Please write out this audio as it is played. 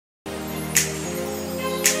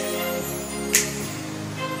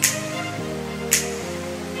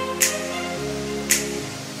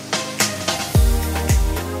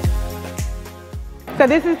So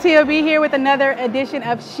this is TLB here with another edition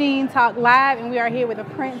of Sheen Talk Live, and we are here with the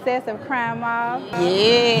princess of Crime Mob.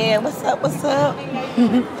 Yeah, what's up, what's up?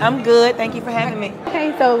 I'm good, thank you for having me.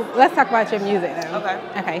 Okay, so let's talk about your music now.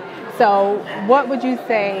 Okay, so what would you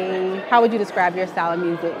say, how would you describe your style of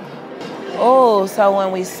music? Oh, so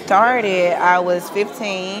when we started, I was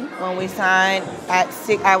 15. When we signed at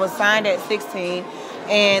I was signed at 16,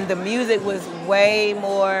 and the music was way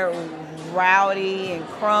more rowdy and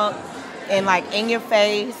crunk and like in your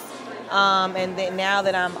face. And then now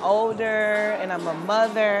that I'm older and I'm a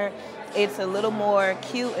mother, it's a little more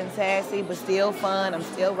cute and sassy, but still fun. I'm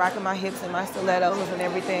still rocking my hips and my stilettos and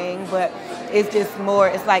everything, but it's just more,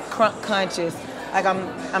 it's like crunk conscious. Like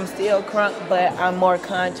I'm still crunk, but I'm more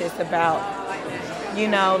conscious about, you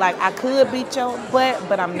know, like I could beat your butt,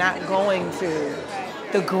 but I'm not going to.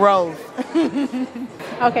 The growth.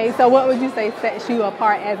 Okay, so what would you say sets you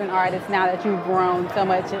apart as an artist now that you've grown so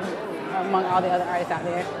much among all the other artists out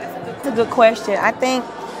there? That's a good question. I think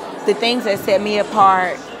the things that set me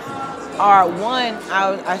apart are, one,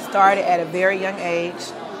 I started at a very young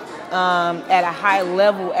age, at a high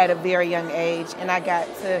level at a very young age, and I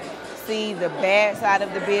got to see the bad side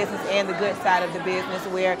of the business and the good side of the business,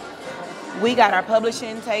 where we got our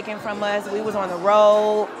publishing taken from us. We was on the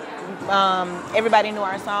road. Everybody knew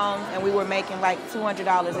our songs, and we were making like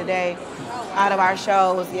 $200 a day out of our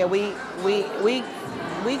shows. Yeah, we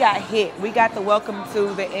got hit. We got the welcome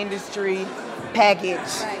to the industry package,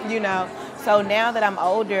 you know. So now that I'm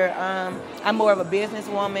older, I'm more of a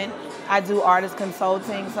businesswoman. I do artist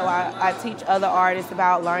consulting, so I teach other artists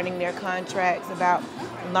about learning their contracts, about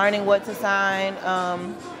learning what to sign,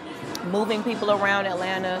 moving people around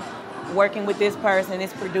Atlanta, working with this person,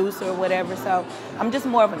 this producer or whatever. So I'm just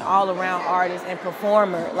more of an all-around artist and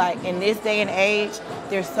performer. Like in this day and age,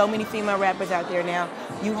 there's so many female rappers out there now.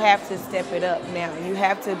 You have to step it up now. You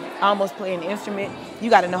have to almost play an instrument. You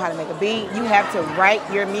got to know how to make a beat. You have to write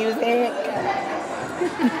your music.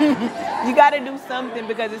 You got to do something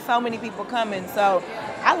because there's so many people coming. So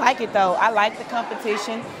I like it though. I like the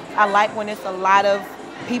competition. I like when it's a lot of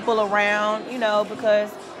people around, you know,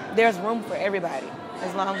 because there's room for everybody,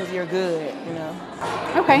 as long as you're good, you know.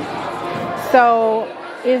 Okay. So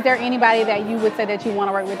is there anybody that you would say that you want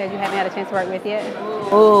to work with that you haven't had a chance to work with yet?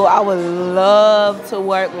 Oh, I would love to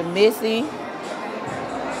work with Missy.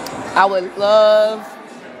 I would love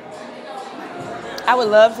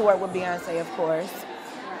to work with Beyonce, of course.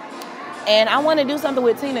 And I want to do something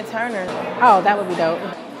with Tina Turner. Oh, that would be dope.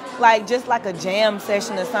 Like, just like a jam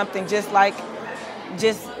session or something, just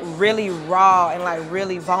really raw and like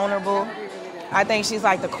really vulnerable. I think she's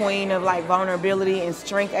like the queen of like vulnerability and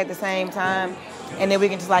strength at the same time. And then we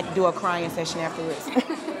can just like do a crying session afterwards.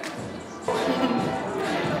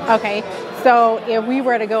 Okay, so if we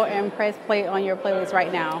were to go and press play on your playlist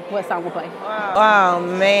right now, what song will play? Oh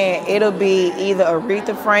man, it'll be either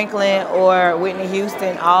Aretha Franklin or Whitney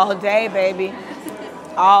Houston all day, baby.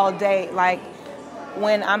 All day. Like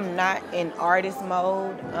when I'm not in artist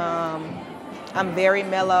mode, I'm very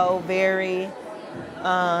mellow, very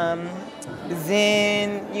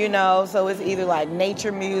zen, you know, so it's either like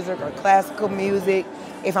nature music or classical music.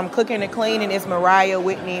 If I'm cooking and cleaning, it's Mariah,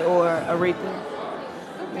 Whitney, or Aretha.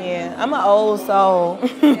 Yeah, I'm an old soul.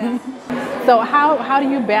 Yeah. So how do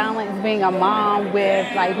you balance being a mom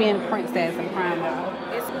with like being a princess and Crime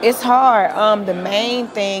Mob? It's hard. The main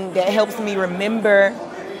thing that helps me remember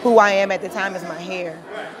who I am at the time is my hair.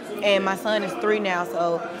 And my son is 3 now,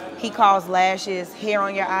 so he calls lashes hair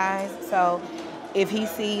on your eyes. So if he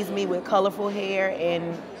sees me with colorful hair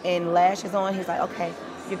and lashes on, he's like, okay,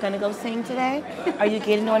 you're gonna go sing today? Are you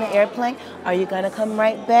getting on an airplane? Are you gonna come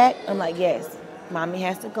right back? I'm like, yes, mommy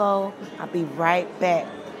has to go. I'll be right back.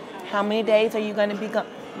 How many days are you gonna be gone?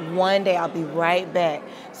 1 day, I'll be right back.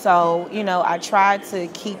 So, you know, I try to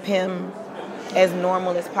keep him as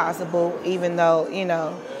normal as possible, even though, you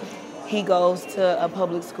know, he goes to a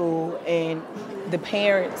public school and the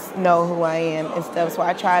parents know who I am and stuff. So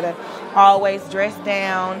I try to always dress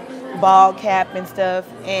down, ball cap and stuff.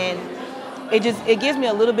 And it gives me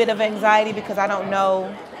a little bit of anxiety because I don't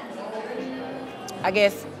know, I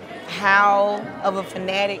guess, how of a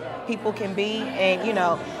fanatic people can be and, you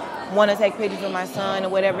know, want to take pictures of my son or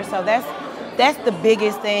whatever. So that's the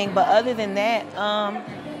biggest thing. But other than that,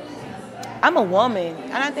 I'm a woman,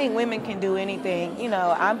 and I think women can do anything. You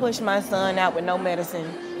know, I pushed my son out with no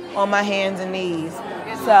medicine on my hands and knees.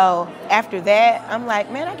 So after that, I'm like,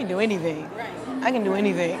 man, I can do anything. I can do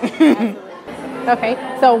anything.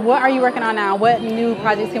 Okay, so what are you working on now? What new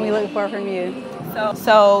projects can we look for from you?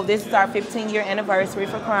 So this is our 15-year anniversary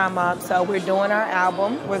for Crime Mob. So we're doing our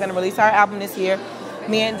album. We're going to release our album this year.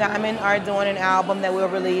 Me and Diamond are doing an album that we'll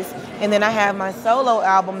release. And then I have my solo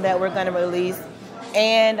album that we're going to release.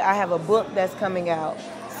 And I have a book that's coming out.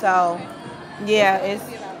 So, yeah, it's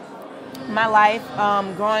my life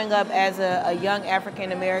growing up as a young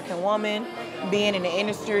African-American woman, being in the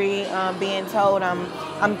industry, being told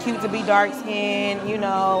I'm cute to be dark-skinned, you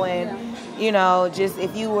know, and, you know, just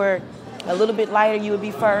if you were a little bit lighter, you would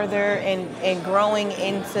be further, and growing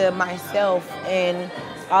into myself and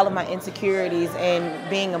all of my insecurities and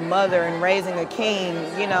being a mother and raising a king,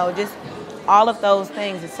 you know, just all of those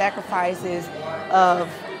things, the sacrifices of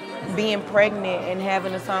being pregnant and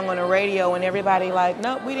having a song on the radio and everybody like,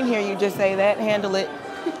 nope, we didn't hear you just say that, handle it,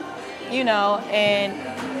 you know, and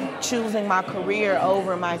choosing my career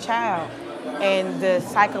over my child and the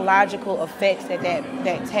psychological effects that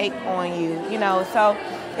take on you, you know, so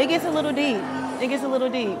it gets a little deep. It gets a little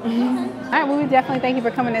deep. All right, well, we definitely thank you for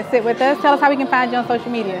coming and sit with us. Tell us how we can find you on social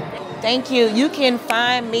media. Thank you. You can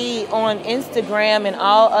find me on Instagram and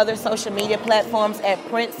all other social media platforms at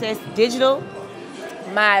Princess Digital.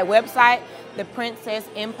 My website,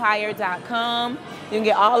 theprincessempire.com. You can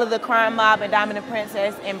get all of the Crime Mob and Diamond and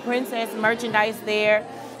Princess merchandise there,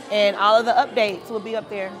 and all of the updates will be up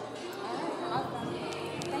there. Awesome.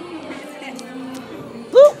 Thank you,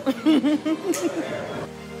 Princess.